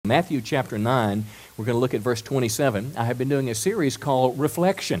Matthew chapter 9, we're going to look at verse 27. I have been doing a series called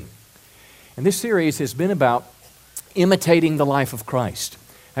Reflection. And this series has been about imitating the life of Christ.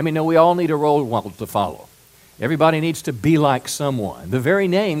 I mean, we all need a role model to follow. Everybody needs to be like someone. The very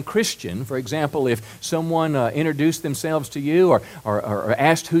name Christian, for example, if someone introduced themselves to you or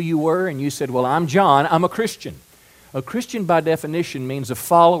asked who you were and you said, well, I'm John, I'm a Christian. A Christian by definition means a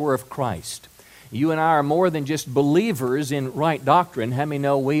follower of Christ. You and I are more than just believers in right doctrine. How many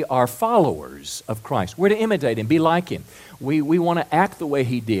know we are followers of Christ? We're to imitate Him, be like Him. We want to act the way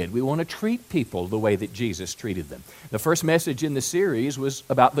He did. We want to treat people the way that Jesus treated them. The first message in the series was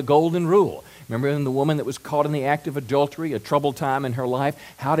about the golden rule. Remember the woman that was caught in the act of adultery, a troubled time in her life?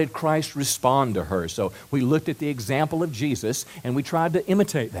 How did Christ respond to her? So we looked at the example of Jesus and we tried to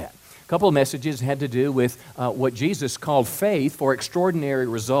imitate that. A couple of messages had to do with what Jesus called faith for extraordinary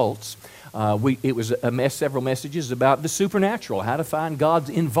results. It was several messages about the supernatural, how to find God's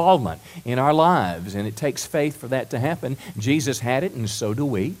involvement in our lives, and it takes faith for that to happen. Jesus had it, and so do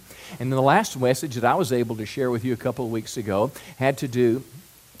we. And the last message that I was able to share with you a couple of weeks ago had to do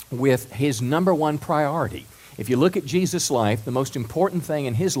with His number one priority. If you look at Jesus' life, the most important thing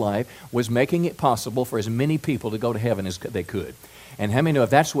in His life was making it possible for as many people to go to heaven as they could. And how many know if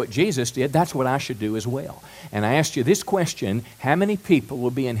that's what Jesus did, that's what I should do as well? And I asked you this question, how many people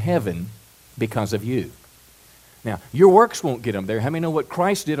will be in heaven because of you? Now, your works won't get them there. How many know what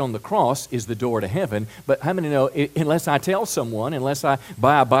Christ did on the cross is the door to heaven? But how many know unless I tell someone, unless I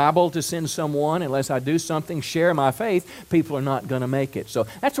buy a Bible to send someone, unless I do something, share my faith, people are not going to make it. So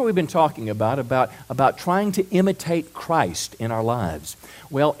that's what we've been talking about trying to imitate Christ in our lives.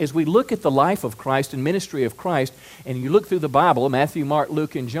 Well, as we look at the life of Christ and ministry of Christ, and you look through the Bible, Matthew, Mark,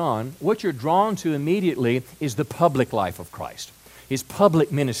 Luke, and John, what you're drawn to immediately is the public life of Christ, His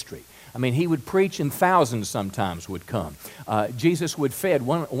public ministry. I mean, He would preach and thousands sometimes would come. Jesus would feed,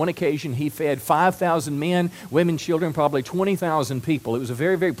 one occasion He fed 5,000 men, women, children, probably 20,000 people. It was a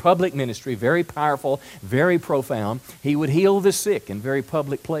very, very public ministry, very powerful, very profound. He would heal the sick in very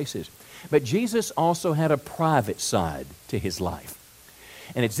public places. But Jesus also had a private side to His life.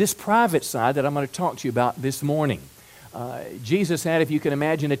 And it's this private side that I'm going to talk to you about this morning. Jesus had, if you can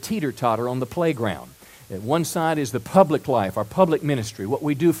imagine, a teeter-totter on the playground. One side is the public life, our public ministry, what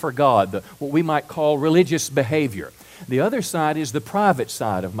we do for God, what we might call religious behavior. The other side is the private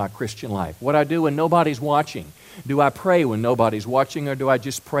side of my Christian life, what I do when nobody's watching. Do I pray when nobody's watching, or do I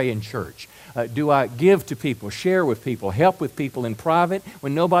just pray in church? Do I give to people, share with people, help with people in private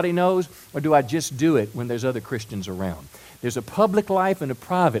when nobody knows, or do I just do it when there's other Christians around? There's a public life and a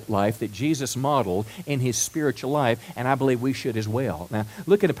private life that Jesus modeled in His spiritual life, and I believe we should as well. Now,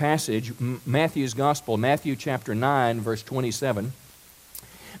 look at a passage, Matthew's Gospel, Matthew chapter 9, verse 27.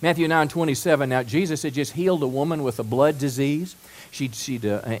 Matthew 9:27. Now, Jesus had just healed a woman with a blood disease.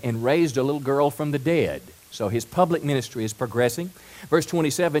 And raised a little girl from the dead. So His public ministry is progressing. Verse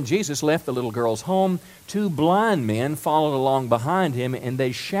 27, Jesus left the little girl's home. 2 blind men followed along behind Him, and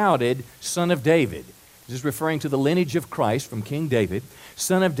they shouted, "Son of David." This is referring to the lineage of Christ from King David.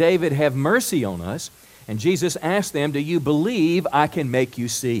 "Son of David, have mercy on us." And Jesus asked them, "Do you believe I can make you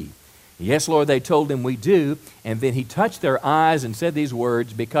see?" "Yes, Lord," they told Him, "we do." And then He touched their eyes and said these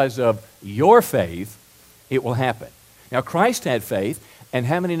words, "Because of your faith, it will happen." Now, Christ had faith, and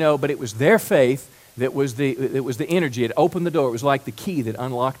how many know, but it was their faith that was the energy. It opened the door. It was like the key that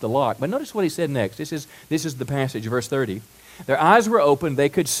unlocked the lock. But notice what He said next. This is the passage, verse 30. Their eyes were opened, they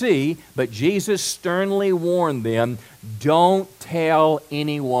could see, but Jesus sternly warned them, "Don't tell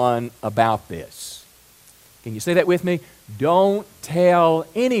anyone about this." Can you say that with me? Don't tell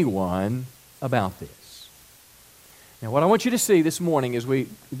anyone about this. Now, what I want you to see this morning is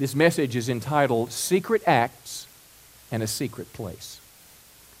this message is entitled Secret Acts and a Secret Place.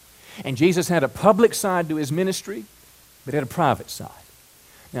 And Jesus had a public side to His ministry, but had a private side.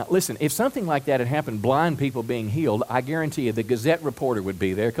 Now, listen, if something like that had happened, blind people being healed, I guarantee you the Gazette reporter would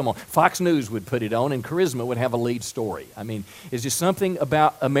be there. Come on, Fox News would put it on, and Charisma would have a lead story. I mean, it's just something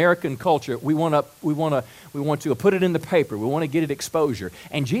about American culture. We want to put it in the paper. We want to get it exposure.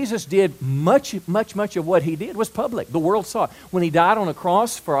 And Jesus did much of what He did was public. The world saw it. When He died on a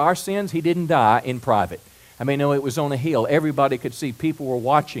cross for our sins, He didn't die in private. I mean, no, it was on a hill. Everybody could see. People were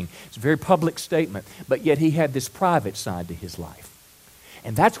watching. It's a very public statement. But yet He had this private side to His life.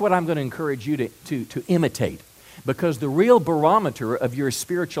 And that's what I'm going to encourage you to imitate. Because the real barometer of your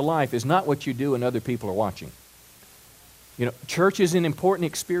spiritual life is not what you do when other people are watching. You know, church is an important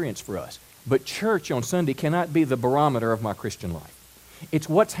experience for us. But church on Sunday cannot be the barometer of my Christian life. It's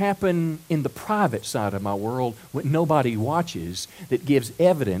what's happened in the private side of my world when nobody watches that gives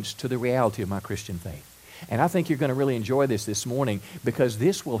evidence to the reality of my Christian faith. And I think you're going to really enjoy this morning because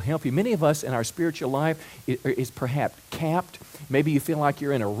this will help you. Many of us in our spiritual life is perhaps capped. Maybe you feel like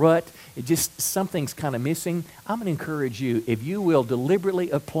you're in a rut. Something's kind of missing. I'm going to encourage you, if you will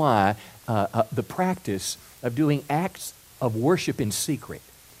deliberately apply the practice of doing acts of worship in secret,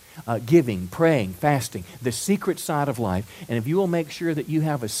 giving, praying, fasting, the secret side of life, and if you will make sure that you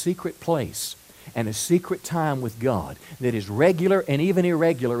have a secret place and a secret time with God that is regular and even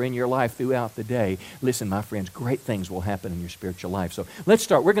irregular in your life throughout the day, listen, my friends, great things will happen in your spiritual life. So let's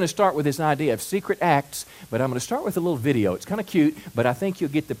start. We're going to start with this idea of secret acts, but I'm going to start with a little video. It's kind of cute, but I think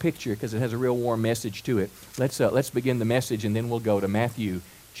you'll get the picture because it has a real warm message to it. Let's begin the message, and then we'll go to Matthew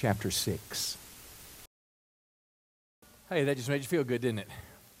chapter 6. Hey, that just made you feel good, didn't it?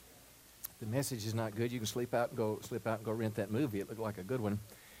 The message is not good. You can slip out and go rent that movie. It looked like a good one.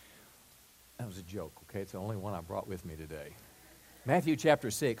 That was a joke, okay? It's the only one I brought with me today. Matthew chapter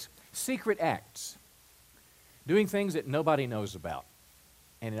 6, secret acts. Doing things that nobody knows about.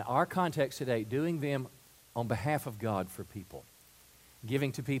 And in our context today, doing them on behalf of God for people.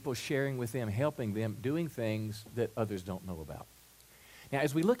 Giving to people, sharing with them, helping them, doing things that others don't know about. Now,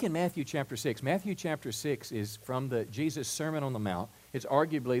 as we look in Matthew chapter 6 is from the Jesus Sermon on the Mount. It's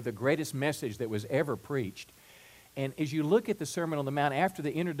arguably the greatest message that was ever preached. And as you look at the Sermon on the Mount, after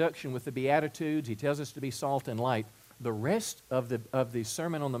the introduction with the Beatitudes, he tells us to be salt and light. The rest of the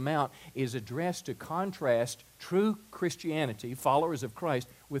Sermon on the Mount is addressed to contrast true Christianity, followers of Christ,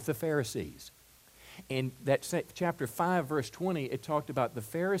 with the Pharisees. In that chapter 5, verse 20, it talked about the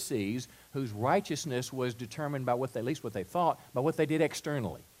Pharisees whose righteousness was determined by at least what they thought, by what they did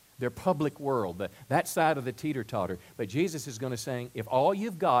externally. Their public world, that side of the teeter-totter. But Jesus is going to say, if all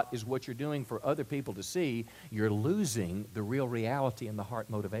you've got is what you're doing for other people to see, you're losing the real reality and the heart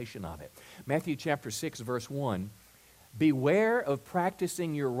motivation of it. Matthew chapter 6, verse 1, beware of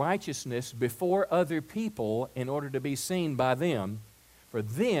practicing your righteousness before other people in order to be seen by them, for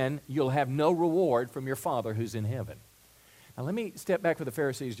then you'll have no reward from your Father who's in heaven. Now let me step back for the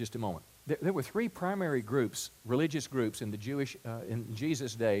Pharisees just a moment. There were three primary groups, religious groups in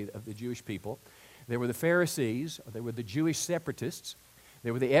Jesus' day of the Jewish people. There were the Pharisees, there were the Jewish separatists,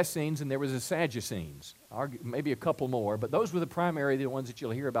 there were the Essenes, and there was the Sadducees. Maybe a couple more, but those were the ones that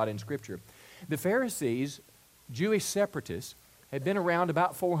you'll hear about in Scripture. The Pharisees, Jewish separatists, had been around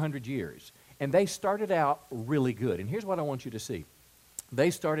about 400 years, and they started out really good. And here's what I want you to see. They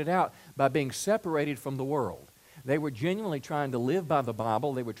started out by being separated from the world. They were genuinely trying to live by the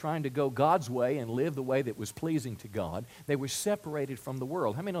Bible. They were trying to go God's way and live the way that was pleasing to God. They were separated from the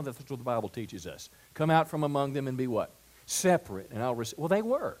world. How many know that's what the Bible teaches us? Come out from among them and be what? Separate. Well, they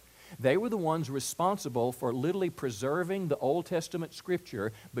were. They were the ones responsible for literally preserving the Old Testament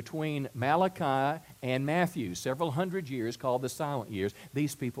Scripture between Malachi and Matthew, several hundred years called the silent years.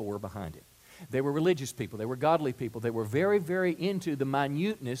 These people were behind it. They were religious people. They were godly people. They were very, very into the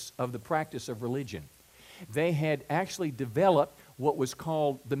minuteness of the practice of religion. They had actually developed what was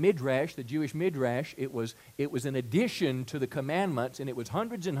called the Midrash, the Jewish Midrash. It was an addition to the commandments, and it was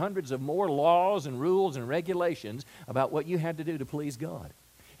hundreds and hundreds of more laws and rules and regulations about what you had to do to please God.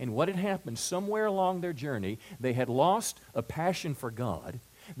 And what had happened, somewhere along their journey, they had lost a passion for God.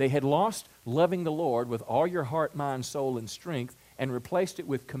 They had lost loving the Lord with all your heart, mind, soul, and strength, and replaced it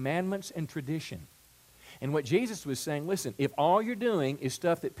with commandments and tradition. And what Jesus was saying, listen, if all you're doing is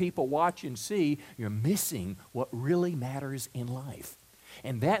stuff that people watch and see, you're missing what really matters in life.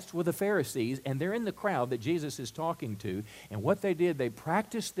 And that's with the Pharisees, and they're in the crowd that Jesus is talking to. And what they did, they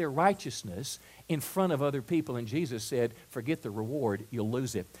practiced their righteousness in front of other people. And Jesus said, forget the reward, you'll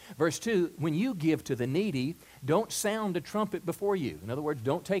lose it. Verse 2, when you give to the needy, don't sound a trumpet before you. In other words,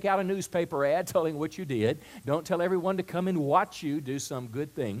 don't take out a newspaper ad telling what you did. Don't tell everyone to come and watch you do some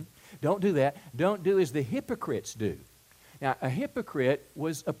good thing. Don't do that. Don't do as the hypocrites do. Now, a hypocrite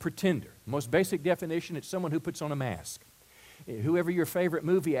was a pretender. The most basic definition, it's someone who puts on a mask. Whoever your favorite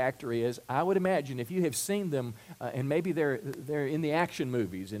movie actor is, I would imagine if you have seen them, and maybe they're in the action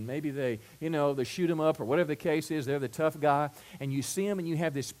movies, and maybe they shoot them up or whatever the case is, they're the tough guy, and you see them and you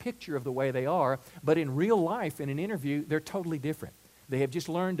have this picture of the way they are, but in real life, in an interview, they're totally different. They have just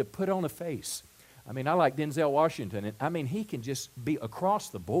learned to put on a face. I mean, I like Denzel Washington, and he can just be across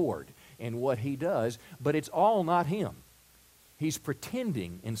the board in what he does, but it's all not him. He's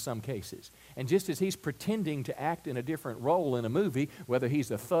pretending in some cases. And just as he's pretending to act in a different role in a movie, whether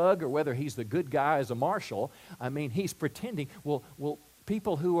he's a thug or whether he's the good guy as a marshal, he's pretending. Well,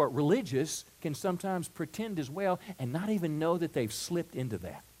 people who are religious can sometimes pretend as well and not even know that they've slipped into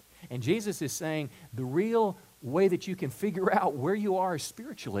that. And Jesus is saying the real way that you can figure out where you are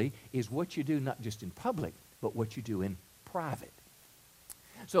spiritually is what you do not just in public, but what you do in private.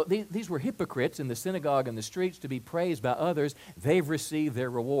 So these were hypocrites in the synagogue and the streets to be praised by others. They've received their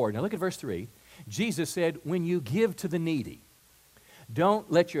reward. Now look at verse 3. Jesus said, when you give to the needy,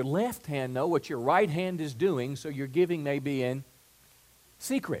 don't let your left hand know what your right hand is doing, so your giving may be in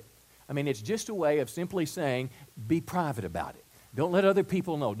secret. I mean, it's just a way of simply saying, be private about it. Don't let other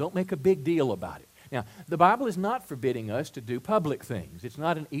people know. Don't make a big deal about it. Now, the Bible is not forbidding us to do public things. It's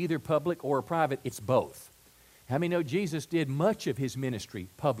not an either public or private. It's both. How many know Jesus did much of his ministry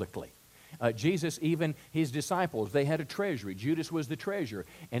publicly? Jesus, even his disciples, they had a treasury. Judas was the treasurer.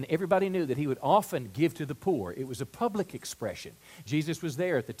 And everybody knew that he would often give to the poor. It was a public expression. Jesus was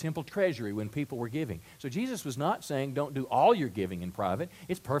there at the temple treasury when people were giving. So Jesus was not saying don't do all your giving in private.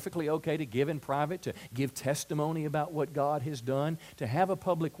 It's perfectly okay to give in private, to give testimony about what God has done, to have a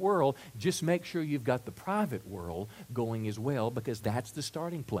public world. Just make sure you've got the private world going as well, because that's the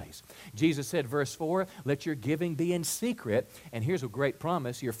starting place. Jesus said, verse 4, let your giving be in secret. And here's a great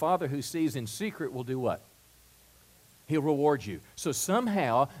promise. Your Father who sees in secret will do what? He'll reward you. So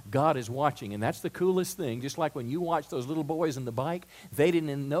somehow God is watching, and that's the coolest thing. Just like when you watch those little boys on the bike, they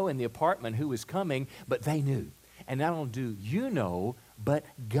didn't know in the apartment who was coming, but they knew. And not only do you know, but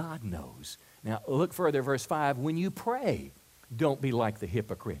God knows. Now look further, verse 5. When you pray, don't be like the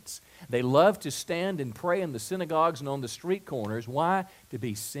hypocrites. They love to stand and pray in the synagogues and on the street corners. Why? To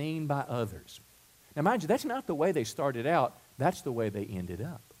be seen by others. Now mind you, that's not the way they started out. That's the way they ended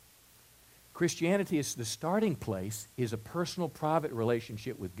up. Christianity is the starting place, is a personal, private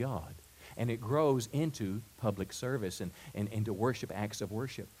relationship with God. And it grows into public service and into worship, acts of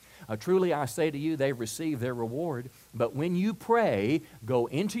worship. Truly I say to you, they've received their reward. But when you pray, go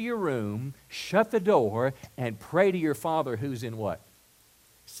into your room, shut the door, and pray to your Father who's in what?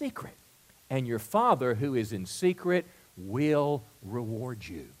 Secret. And your Father who is in secret will reward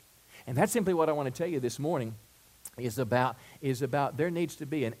you. And that's simply what I want to tell you this morning. Is about there needs to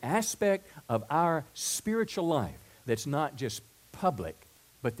be an aspect of our spiritual life that's not just public,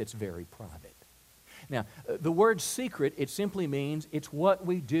 but that's very private. Now, the word secret, it simply means it's what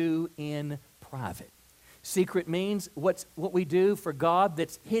we do in private. Secret means what we do for God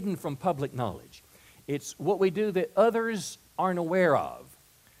that's hidden from public knowledge. It's what we do that others aren't aware of,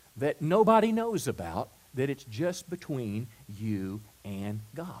 that nobody knows about, that it's just between you and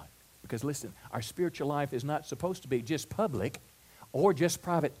God. Because listen, our spiritual life is not supposed to be just public or just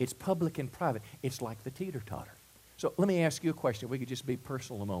private. It's public and private. It's like the teeter-totter. So let me ask you a question. We could just be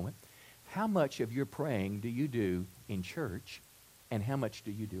personal a moment. How much of your praying do you do in church, and how much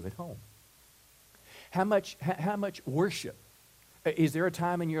do you do at home? How much worship? Is there a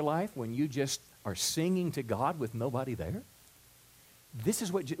time in your life when you just are singing to God with nobody there? This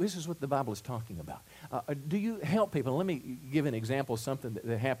is what the Bible is talking about. Do you help people? Let me give an example of something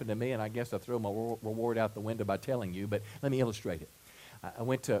that happened to me, and I guess I'll throw my reward out the window by telling you, but let me illustrate it. I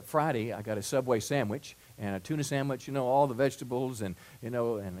went to Friday, I got a Subway sandwich, and a tuna sandwich, all the vegetables, and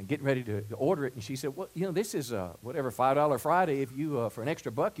I'm getting ready to order it, and she said, well, this is whatever, $5 Friday. If you, for an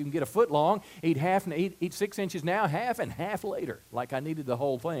extra $1, you can get a foot long, eat half, and eat 6 inches now, half, and half later, like I needed the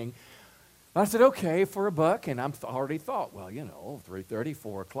whole thing. I said, okay, for $1, and I'm already thought, well, 3:30,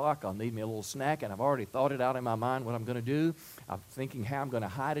 4 o'clock, I'll need me a little snack, and I've already thought it out in my mind what I'm going to do. I'm thinking how I'm going to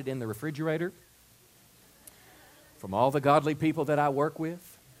hide it in the refrigerator from all the godly people that I work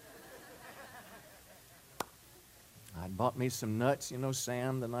with. I bought me some nuts,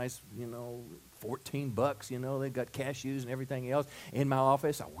 Sam, the nice, $14, they've got cashews and everything else in my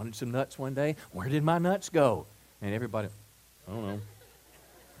office. I wanted some nuts one day. Where did my nuts go? And everybody, I don't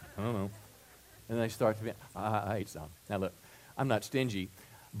know. And they start to be, I ate some. Now look, I'm not stingy,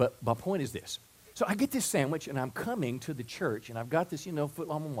 but my point is this. So I get this sandwich, and I'm coming to the church, and I've got this, foot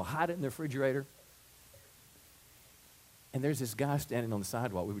long, I'm going to hide it in the refrigerator. And there's this guy standing on the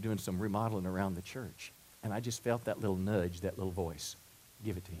sidewalk. We were doing some remodeling around the church. And I just felt that little nudge, that little voice.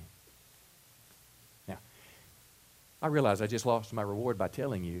 Give it to him. Now, I realize I just lost my reward by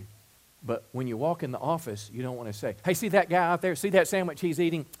telling you. But when you walk in the office, you don't want to say, hey, see that guy out there? See that sandwich he's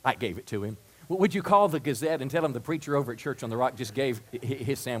eating? I gave it to him. Would you call the Gazette and tell him the preacher over at Church on the Rock just gave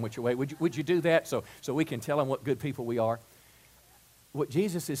his sandwich away? Would you do that so we can tell him what good people we are? What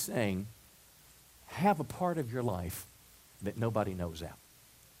Jesus is saying, have a part of your life that nobody knows out.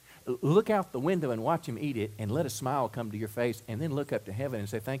 Look out the window and watch him eat it, and let a smile come to your face, and then look up to heaven and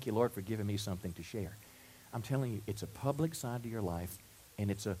say, thank you, Lord, for giving me something to share. I'm telling you, it's a public side to your life,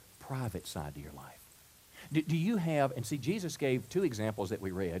 and it's a private side to your life. Do you have, and see, Jesus gave 2 examples that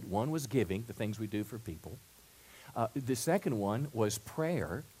we read. One was giving, the things we do for people. The second one was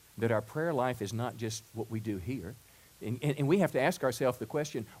prayer, that our prayer life is not just what we do here. And we have to ask ourselves the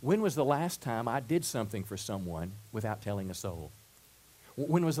question, when was the last time I did something for someone without telling a soul?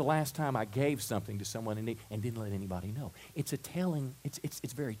 When was the last time I gave something to someone and didn't let anybody know? It's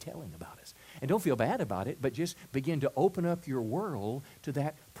very telling about us. And don't feel bad about it, but just begin to open up your world to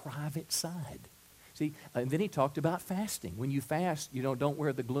that private side. See, and then he talked about fasting. When you fast, don't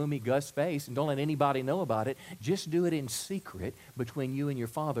wear the gloomy Gus face and don't let anybody know about it. Just do it in secret between you and your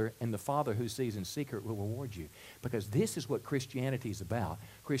Father, and the Father who sees in secret will reward you. Because this is what Christianity is about.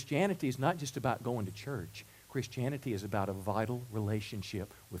 Christianity is not just about going to church. Christianity is about a vital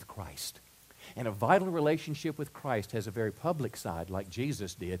relationship with Christ. And a vital relationship with Christ has a very public side like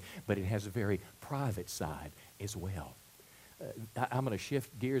Jesus did, but it has a very private side as well. I'm going to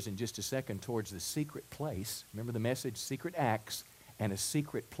shift gears in just a second towards the secret place. Remember the message, secret acts and a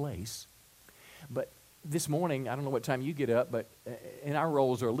secret place. But this morning, I don't know what time you get up, but and our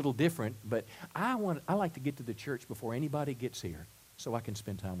roles are a little different, but I like to get to the church before anybody gets here so I can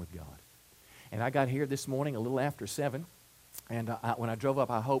spend time with God. And I got here this morning a little after 7. And when I drove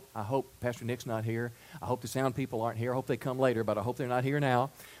up, I hope Pastor Nick's not here. I hope the sound people aren't here. I hope they come later, but I hope they're not here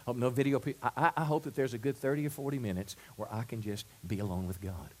now. I hope no video people. I hope that there's a good 30 or 40 minutes where I can just be alone with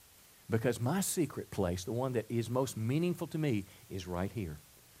God. Because my secret place, the one that is most meaningful to me, is right here.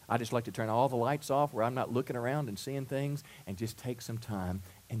 I just like to turn all the lights off where I'm not looking around and seeing things and just take some time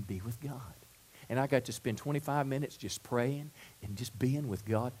and be with God. And I got to spend 25 minutes just praying and just being with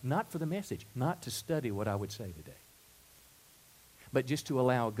God, not for the message, not to study what I would say today, but just to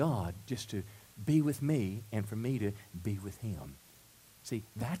allow God just to be with me and for me to be with Him. See,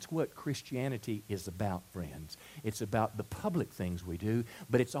 that's what Christianity is about, friends. It's about the public things we do,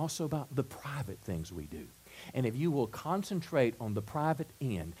 but it's also about the private things we do. And if you will concentrate on the private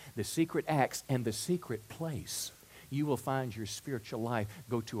end, the secret acts, and the secret place, you will find your spiritual life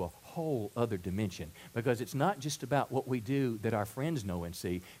go to a whole other dimension. Because it's not just about what we do that our friends know and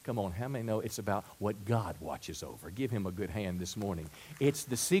see. Come on, how many know it's about what God watches over? Give Him a good hand this morning. It's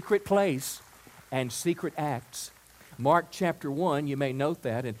the secret place and secret acts. Mark chapter 1, you may note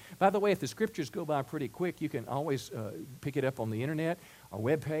that. And by the way, if the scriptures go by pretty quick, you can always pick it up on the internet, our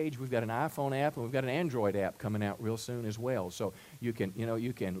webpage. We've got an iPhone app and we've got an Android app coming out real soon as well. So you can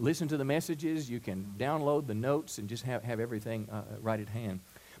listen to the messages, you can download the notes and just have everything right at hand.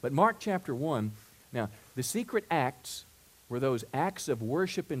 But Mark chapter 1, now the secret acts were those acts of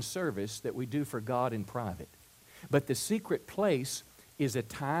worship and service that we do for God in private. But the secret place is a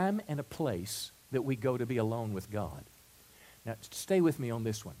time and a place that we go to be alone with God. Now, stay with me on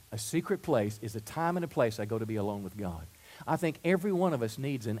this one. A secret place is a time and a place I go to be alone with God. I think every one of us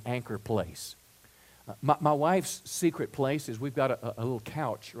needs an anchor place. My wife's secret place is we've got a little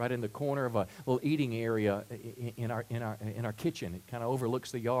couch right in the corner of a little eating area in our kitchen. It kind of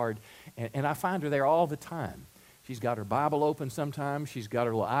overlooks the yard, and I find her there all the time. She's got her Bible open sometimes. She's got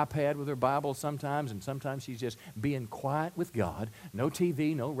her little iPad with her Bible sometimes, and sometimes she's just being quiet with God. No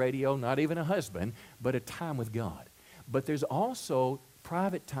TV, no radio, not even a husband, but a time with God. But there's also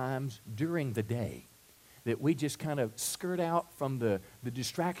private times during the day that we just kind of skirt out from the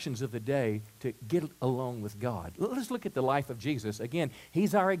distractions of the day to get alone with God. Let's look at the life of Jesus. Again,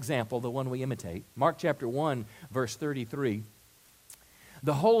 He's our example, the one we imitate. Mark chapter 1, verse 33.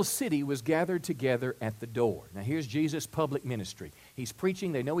 The whole city was gathered together at the door. Now here's Jesus' public ministry. He's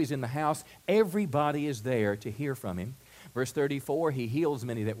preaching. They know He's in the house. Everybody is there to hear from Him. Verse 34, He heals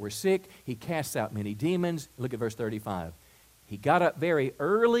many that were sick. He casts out many demons. Look at verse 35. He got up very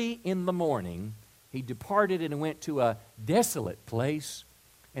early in the morning. He departed and went to a desolate place,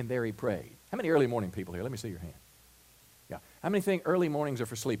 and there He prayed. How many early morning people here? Let me see your hand. Yeah. How many think early mornings are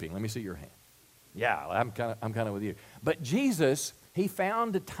for sleeping? Let me see your hand. Yeah, I'm kind of with you. But Jesus, He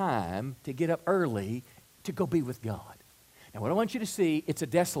found a time to get up early to go be with God. Now, what I want you to see, it's a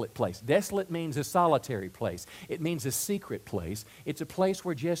desolate place. Desolate means a solitary place. It means a secret place. It's a place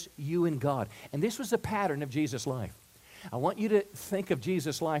where just you and God. And this was a pattern of Jesus' life. I want you to think of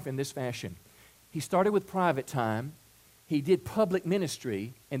Jesus' life in this fashion. He started with private time. He did public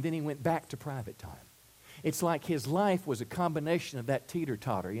ministry, and then He went back to private time. It's like His life was a combination of that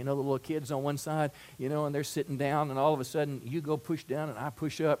teeter-totter. You know, the little kids on one side, and they're sitting down, and all of a sudden you go push down and I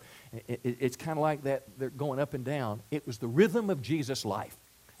push up. It's kind of like that. They're going up and down. It was the rhythm of Jesus' life.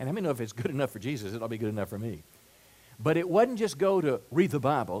 And I mean, if it's good enough for Jesus, it'll be good enough for me. But it wasn't just go to read the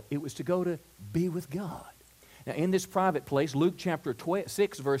Bible. It was to go to be with God. Now, in this private place, Luke chapter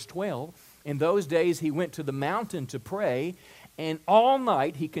 6, verse 12, in those days He went to the mountain to pray, and all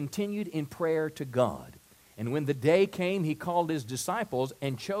night He continued in prayer to God. And when the day came, He called His disciples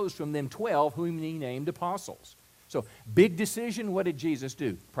and chose from them 12 whom He named apostles. So, big decision. What did Jesus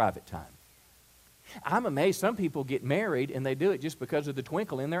do? Private time. I'm amazed some people get married and they do it just because of the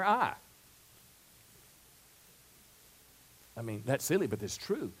twinkle in their eye. I mean, that's silly, but it's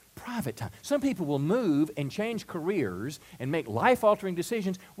true. Private time. Some people will move and change careers and make life-altering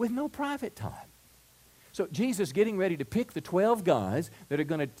decisions with no private time. So Jesus getting ready to pick the 12 guys that are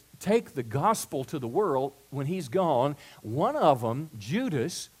going to take the gospel to the world when he's gone. One of them,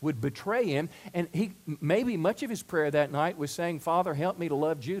 Judas, would betray him, and maybe much of his prayer that night was saying, Father, help me to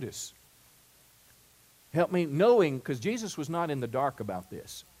love Judas. Help me, knowing, because Jesus was not in the dark about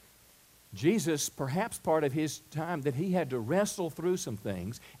this. Jesus, perhaps part of his time that he had to wrestle through some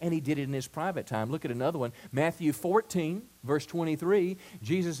things, and he did it in his private time. Look at another one. Matthew 14, verse 23.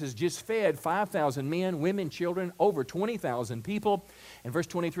 Jesus has just fed 5,000 men, women, children, over 20,000 people. And verse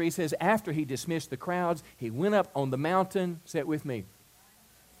 23 says, after he dismissed the crowds, he went up on the mountain. Say it with me.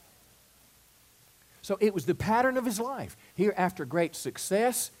 So it was the pattern of his life. Here, after great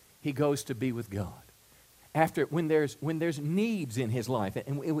success, he goes to be with God. After when there's needs in his life,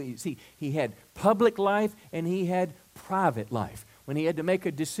 and we see he had public life and he had private life. When he had to make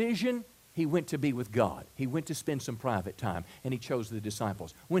a decision, he went to be with God. He went to spend some private time, and he chose the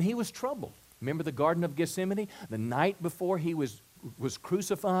disciples. When he was troubled, remember the Garden of Gethsemane? The night before he was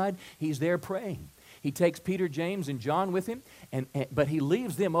crucified, he's there praying. He takes Peter, James, and John with him, but he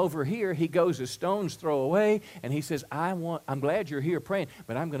leaves them over here. He goes a stone's throw away, and he says, I'm glad you're here praying,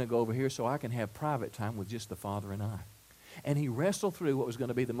 but I'm going to go over here so I can have private time with just the Father and I. And he wrestled through what was going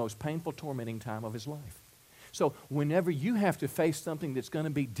to be the most painful, tormenting time of his life. So whenever you have to face something that's going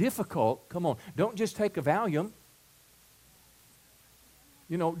to be difficult, come on, don't just take a Valium.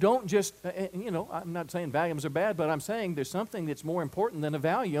 Don't just, I'm not saying Valiums are bad, but I'm saying there's something that's more important than a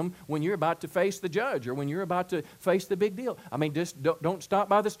Valium when you're about to face the judge or when you're about to face the big deal. I mean, just don't stop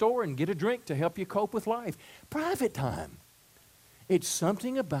by the store and get a drink to help you cope with life. Private time. It's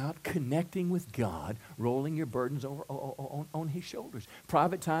something about connecting with God, rolling your burdens over on His shoulders.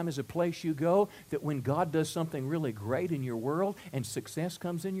 Private time is a place you go that when God does something really great in your world and success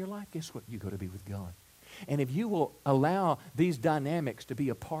comes in your life, guess what? You go to be with God. And if you will allow these dynamics to be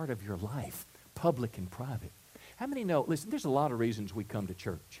a part of your life, public and private. How many know, listen, there's a lot of reasons we come to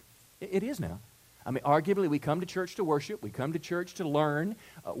church. It is now. I mean, arguably, we come to church to worship. We come to church to learn.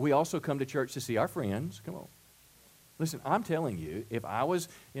 We also come to church to see our friends. Come on. Listen, I'm telling you, if I was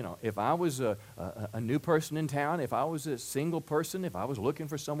a new person in town, if I was a single person, if I was looking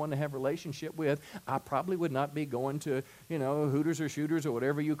for someone to have a relationship with, I probably would not be going to, Hooters or Shooters or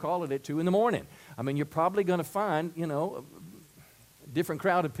whatever you call it at 2 a.m. I mean, you're probably going to find, a different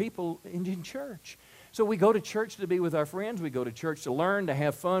crowd of people in church. So we go to church to be with our friends. We go to church to learn, to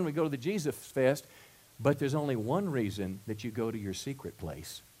have fun. We go to the Jesus Fest. But there's only one reason that you go to your secret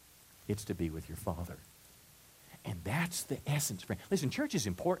place. It's to be with your Father. And that's the essence, friend. Listen, church is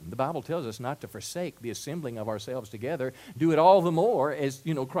important. The Bible tells us not to forsake the assembling of ourselves together. Do it all the more as,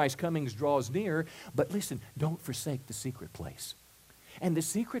 Christ's comings draws near. But listen, don't forsake the secret place. And the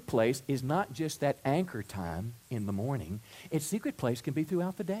secret place is not just that anchor time in the morning. Its secret place can be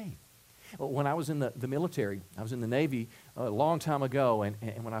throughout the day. When I was in the military, I was in the Navy a long time ago, and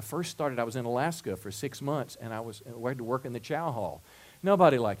when I first started, I was in Alaska for 6 months, and I had to work in the chow hall.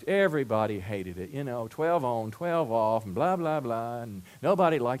 Nobody liked it. Everybody hated it. 12 on, 12 off, and blah, blah, blah, and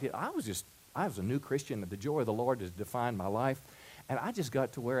nobody liked it. I was a new Christian, and the joy of the Lord has defined my life, and I just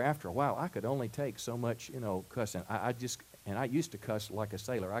got to where after a while, I could only take so much, cussing. And I used to cuss like a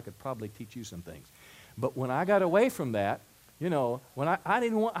sailor. I could probably teach you some things. But when I got away from that, when I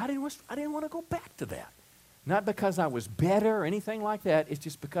didn't want to go back to that. Not because I was better or anything like that. It's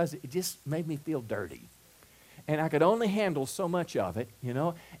just because it just made me feel dirty. And I could only handle so much of it,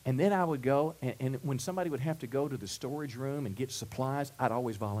 And then I would go, and when somebody would have to go to the storage room and get supplies, I'd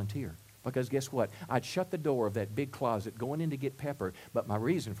always volunteer. Because guess what? I'd shut the door of that big closet going in to get pepper, but my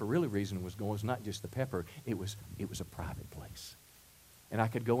reason was not just the pepper, it was a private place. And I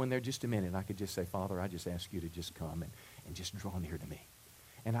could go in there just a minute, and I could just say, Father, I just ask you to just come and just draw near to me.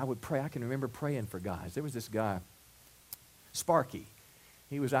 And I would pray. I can remember praying for guys. There was this guy, Sparky.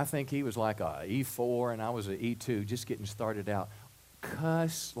 I think he was like a E4, and I was an E2, just getting started out.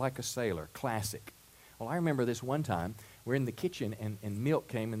 Cuss like a sailor, classic. Well, I remember this one time, we're in the kitchen, and milk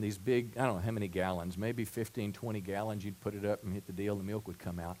came in these big, I don't know how many gallons, maybe 15, 20 gallons. You'd put it up and hit the deal, the milk would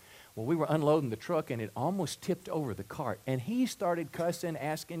come out. Well, we were unloading the truck, and it almost tipped over the cart. And he started cussing,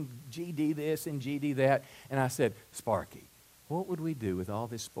 asking GD this and GD that. And I said, Sparky, what would we do with all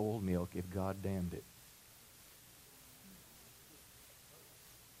this spoiled milk if God damned it?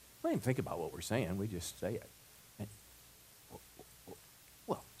 We didn't think about what we're saying. We just say it. And,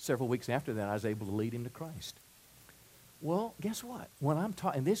 well, several weeks after that, I was able to lead him to Christ. Well, guess what? When I'm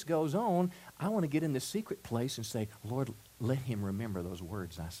taught, and this goes on, I want to get in the secret place and say, Lord, let him remember those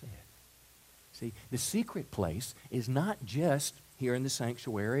words I said. See, the secret place is not just here in the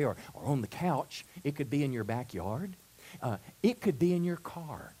sanctuary or on the couch. It could be in your backyard. It could be in your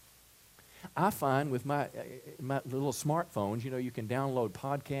car. I find with my little smartphones, you can download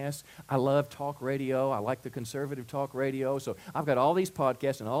podcasts. I love talk radio. I like the conservative talk radio. So I've got all these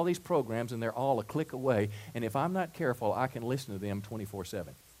podcasts and all these programs, and they're all a click away. And if I'm not careful, I can listen to them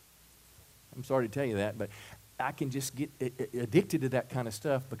 24/7. I'm sorry to tell you that, but I can just get addicted to that kind of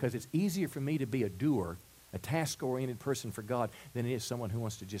stuff because it's easier for me to be a doer, a task-oriented person for God, than it is someone who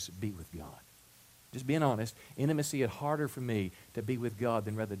wants to just be with God. Just being honest, intimacy is harder for me to be with God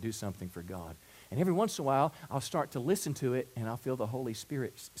than rather do something for God. And every once in a while, I'll start to listen to it, and I'll feel the Holy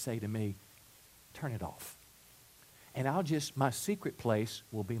Spirit say to me, turn it off. And my secret place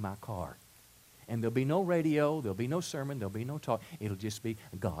will be my car. And there'll be no radio, there'll be no sermon, there'll be no talk. It'll just be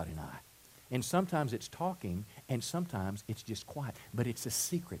God and I. And sometimes it's talking, and sometimes it's just quiet. But it's a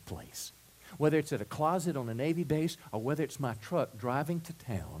secret place. Whether it's at a closet on a Navy base or whether it's my truck driving to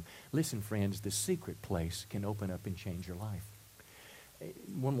town, listen, friends, the secret place can open up and change your life.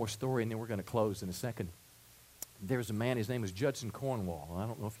 One more story, and then we're going to close in a second. There's a man, his name is Judson Cornwall. I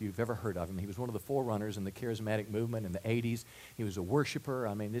don't know if you've ever heard of him. He was one of the forerunners in the charismatic movement in the 80s. He was a worshiper.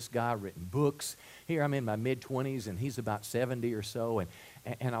 I mean, this guy written books. Here I'm in my mid-20s, and he's about 70 or so,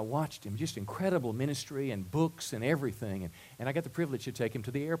 and I watched him. Just incredible ministry and books and everything, and I got the privilege to take him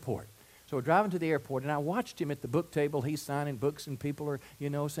to the airport. So we're driving to the airport, and I watched him at the book table. He's signing books, and people are,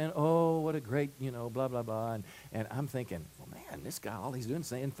 saying, oh, what a great, blah, blah, blah. And I'm thinking, well, man, this guy, all he's doing is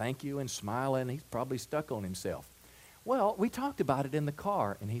saying thank you and smiling. He's probably stuck on himself. Well, we talked about it in the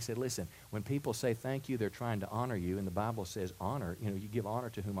car, and he said, listen, when people say thank you, they're trying to honor you, and the Bible says honor. You give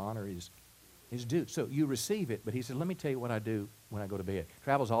honor to whom honor is due. So you receive it, but he said, let me tell you what I do when I go to bed.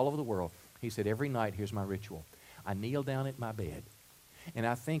 Travels all over the world. He said, every night, here's my ritual. I kneel down at my bed, and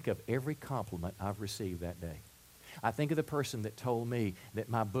I think of every compliment I've received that day. I think of the person that told me that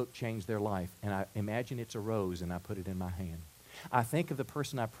my book changed their life, and I imagine it's a rose, and I put it in my hand. I think of the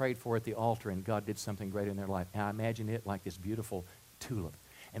person I prayed for at the altar, and God did something great in their life, and I imagine it like this beautiful tulip.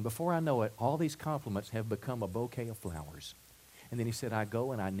 And before I know it, all these compliments have become a bouquet of flowers. And then he said, I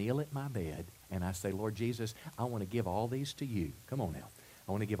go and I kneel at my bed, and I say, Lord Jesus, I want to give all these to you. Come on now.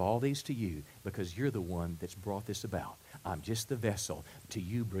 I want to give all these to you because you're the one that's brought this about. I'm just the vessel. To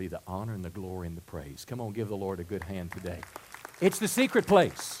you be the honor and the glory and the praise. Come on, give the Lord a good hand today. It's the secret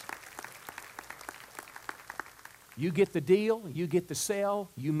place. You get the deal, you get the sell,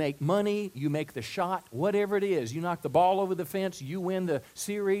 you make money, you make the shot, whatever it is. You knock the ball over the fence, you win the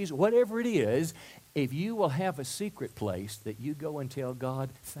series, whatever it is. If you will have a secret place that you go and tell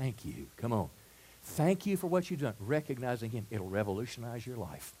God, thank you. Come on. Thank you for what you've done. Recognizing Him, it'll revolutionize your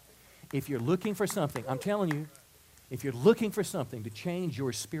life. If you're looking for something, I'm telling you, if you're looking for something to change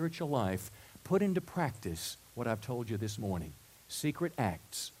your spiritual life, put into practice what I've told you this morning. Secret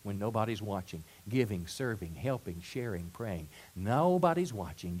acts when nobody's watching. Giving, serving, helping, sharing, praying. Nobody's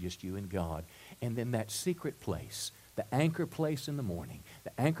watching, just you and God. And then that secret place, the anchor place in the morning,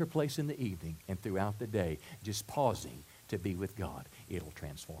 the anchor place in the evening, and throughout the day, just pausing to be with God. It'll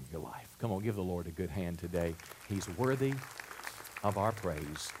transform your life. Come on, give the Lord a good hand today. He's worthy of our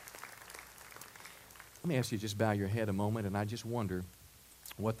praise. Let me ask you to just bow your head a moment, and I just wonder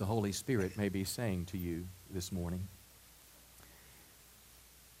what the Holy Spirit may be saying to you this morning.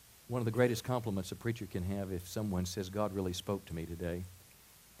 One of the greatest compliments a preacher can have if someone says, God really spoke to me today,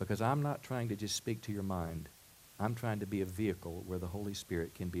 because I'm not trying to just speak to your mind. I'm trying to be a vehicle where the Holy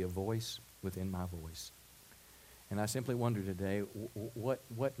Spirit can be a voice within my voice. And I simply wonder today,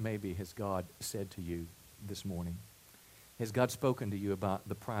 what maybe has God said to you this morning? Has God spoken to you about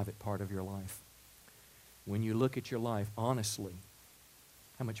the private part of your life? When you look at your life honestly,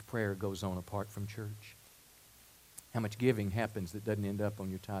 how much prayer goes on apart from church? How much giving happens that doesn't end up on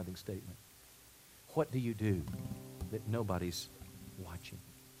your tithing statement? What do you do that nobody's watching?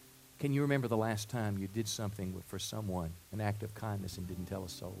 Can you remember the last time you did something for someone, an act of kindness, and didn't tell a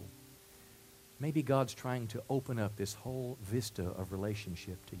soul? Maybe God's trying to open up this whole vista of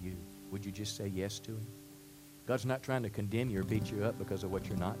relationship to you. Would you just say yes to Him? God's not trying to condemn you or beat you up because of what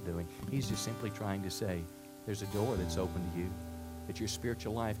you're not doing. He's just simply trying to say, there's a door that's open to you, that your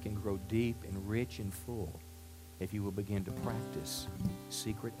spiritual life can grow deep and rich and full if you will begin to practice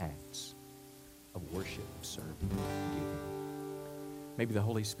secret acts of worship, serving, giving. Maybe the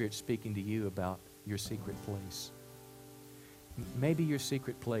Holy Spirit's speaking to you about your secret place. Maybe your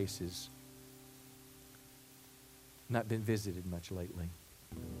secret place has not been visited much lately.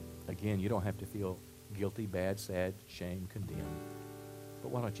 Again, you don't have to feel guilty, bad, sad, shame, condemned. But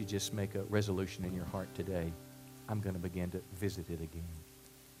why don't you just make a resolution in your heart today? I'm going to begin to visit it again.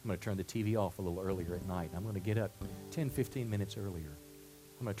 I'm going to turn the TV off a little earlier at night. I'm going to get up 10, 15 minutes earlier.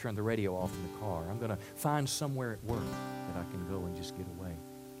 I'm going to turn the radio off in the car. I'm going to find somewhere at work that I can go and just get away.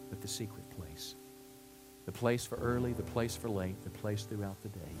 But the secret place. The place for early, the place for late, the place throughout the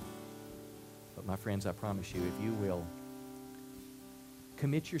day. But my friends, I promise you, if you will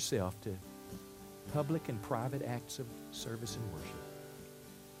commit yourself to public and private acts of service and worship,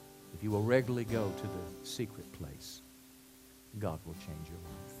 if you will regularly go to the secret place, God will change your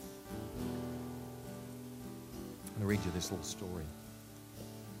life. I'm going to read you this little story,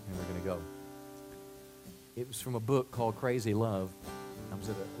 and we're going to go. It was from a book called Crazy Love. I was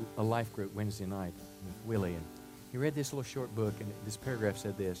at a life group Wednesday night with Willie, and he read this little short book, and this paragraph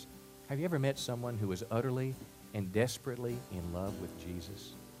said this: have you ever met someone who was utterly and desperately in love with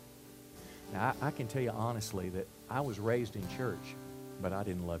Jesus? Now, I can tell you honestly that I was raised in church, but I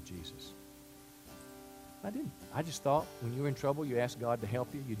didn't love Jesus. I didn't. I just thought when you're in trouble, you ask God to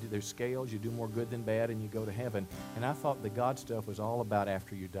help you. There's scales, you do more good than bad, and you go to heaven. And I thought the God stuff was all about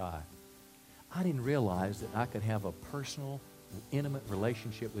after you die. I didn't realize that I could have a personal, intimate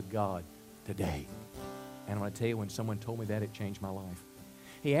relationship with God today. And I'm going to tell you, when someone told me that, it changed my life.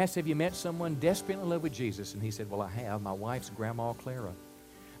 He asked, have you met someone desperately in love with Jesus? And he said, well, I have. My wife's Grandma Clara.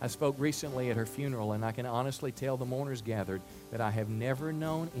 I spoke recently at her funeral, and I can honestly tell the mourners gathered that I have never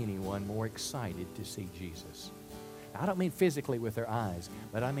known anyone more excited to see Jesus. Now, I don't mean physically with their eyes,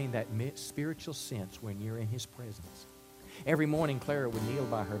 but I mean that spiritual sense when you're in His presence. Every morning, Clara would kneel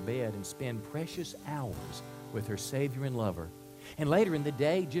by her bed and spend precious hours with her Savior and lover. And later in the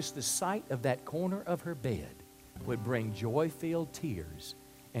day, just the sight of that corner of her bed would bring joy-filled tears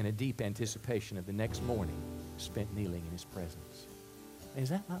and a deep anticipation of the next morning spent kneeling in His presence. Is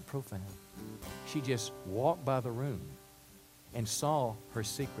that not profound? She just walked by the room and saw her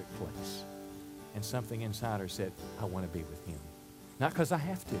secret place. And something inside her said, I want to be with Him. Not because I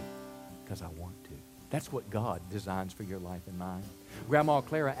have to, because I want to. That's what God designs for your life and mine. Grandma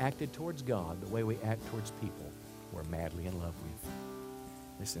Clara acted towards God the way we act towards people we're madly in love with.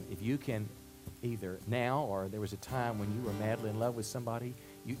 Listen, if you can either now or there was a time when you were madly in love with somebody,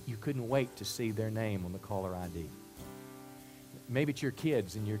 you couldn't wait to see their name on the caller ID. Maybe it's your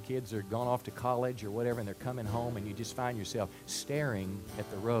kids, and your kids are gone off to college or whatever, and they're coming home, and you just find yourself staring at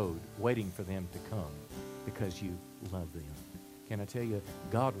the road, waiting for them to come because you love them. Can I tell you,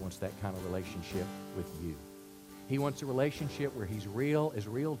 God wants that kind of relationship with you. He wants a relationship where He's as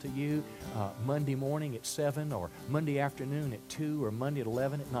real to you Monday morning at 7, or Monday afternoon at 2, or Monday at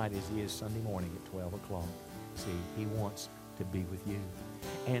 11 at night as He is Sunday morning at 12 o'clock. See, He wants to be with you.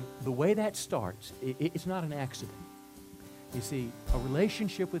 And the way that starts, it's not an accident. You see, a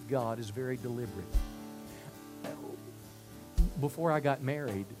relationship with God is very deliberate. Before I got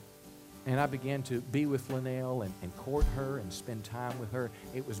married and I began to be with Linnell and court her and spend time with her,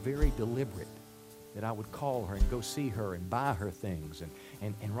 it was very deliberate that I would call her and go see her and buy her things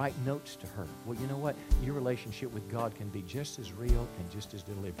and write notes to her. Well, you know what? Your relationship with God can be just as real and just as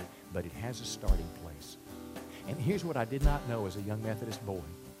deliberate, but it has a starting place. And here's what I did not know as a young Methodist boy.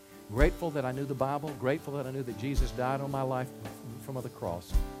 Grateful that I knew the Bible, grateful that I knew that Jesus died on my life from the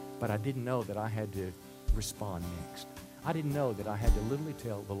cross, but I didn't know that I had to respond next. I didn't know that I had to literally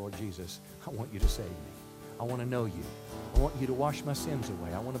tell the Lord Jesus, I want you to save me. I want to know you. I want you to wash my sins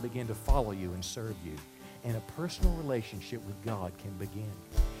away. I want to begin to follow you and serve you. And a personal relationship with God can begin.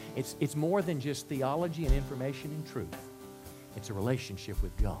 It's more than just theology and information and truth. It's a relationship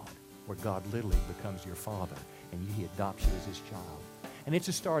with God where God literally becomes your Father and He adopts you as His child. And it's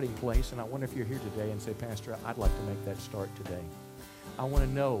a starting place, and I wonder if you're here today and say, Pastor, I'd like to make that start today. I want to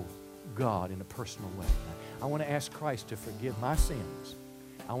know God in a personal way. I want to ask Christ to forgive my sins.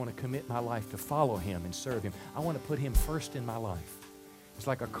 I want to commit my life to follow Him and serve Him. I want to put Him first in my life. It's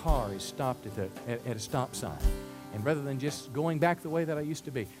like a car is stopped at a stop sign. And rather than just going back the way that I used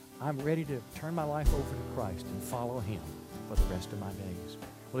to be, I'm ready to turn my life over to Christ and follow Him for the rest of my days.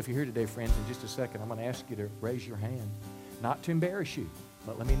 Well, if you're here today, friends, in just a second, I'm going to ask you to raise your hand. Not to embarrass you,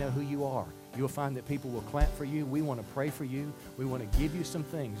 but let me know who you are. You'll find that people will clap for you. We want to pray for you. We want to give you some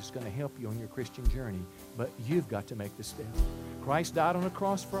things that's going to help you on your Christian journey, but you've got to make the step. Christ died on a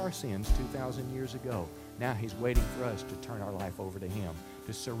cross for our sins 2,000 years ago. Now He's waiting for us to turn our life over to Him,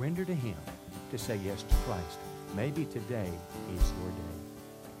 to surrender to Him, to say yes to Christ. Maybe today is your day.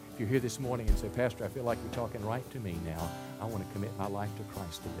 If you're here this morning and say, Pastor, I feel like you're talking right to me now. I want to commit my life to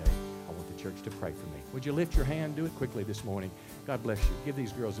Christ today. I want the church to pray for me. Would you lift your hand? Do it quickly this morning. God bless you. Give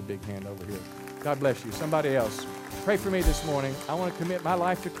these girls a big hand over here. God bless you. Somebody else. Pray for me this morning. I want to commit my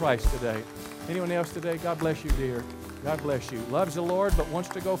life to Christ today. Anyone else today? God bless you, dear. God bless you. Loves the Lord but wants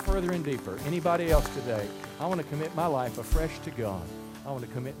to go further and deeper. Anybody else today? I want to commit my life afresh to God. I want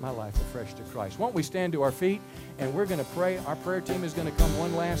to commit my life afresh to Christ. Won't we stand to our feet, and we're going to pray. Our prayer team is going to come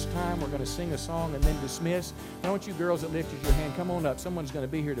one last time. We're going to sing a song and then dismiss. Now, I want you girls that lifted your hand, come on up. Someone's going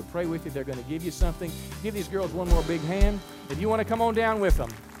to be here to pray with you. They're going to give you something. Give these girls one more big hand. If you want to come on down with them,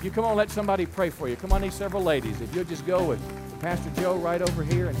 you come on, let somebody pray for you. Come on, these several ladies. If you'll just go with Pastor Joe right over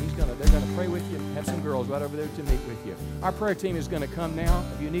here, and they're going to pray with you, and have some girls right over there to meet with you. Our prayer team is going to come now.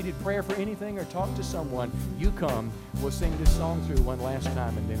 If you needed prayer for anything or talk to someone, you come. We'll sing this song through one last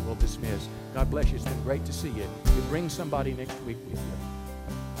time, and then we'll dismiss. God bless you. It's been great to see you. You bring somebody next week with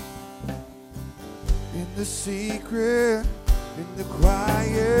you. In the secret, in the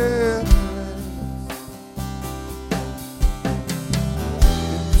quiet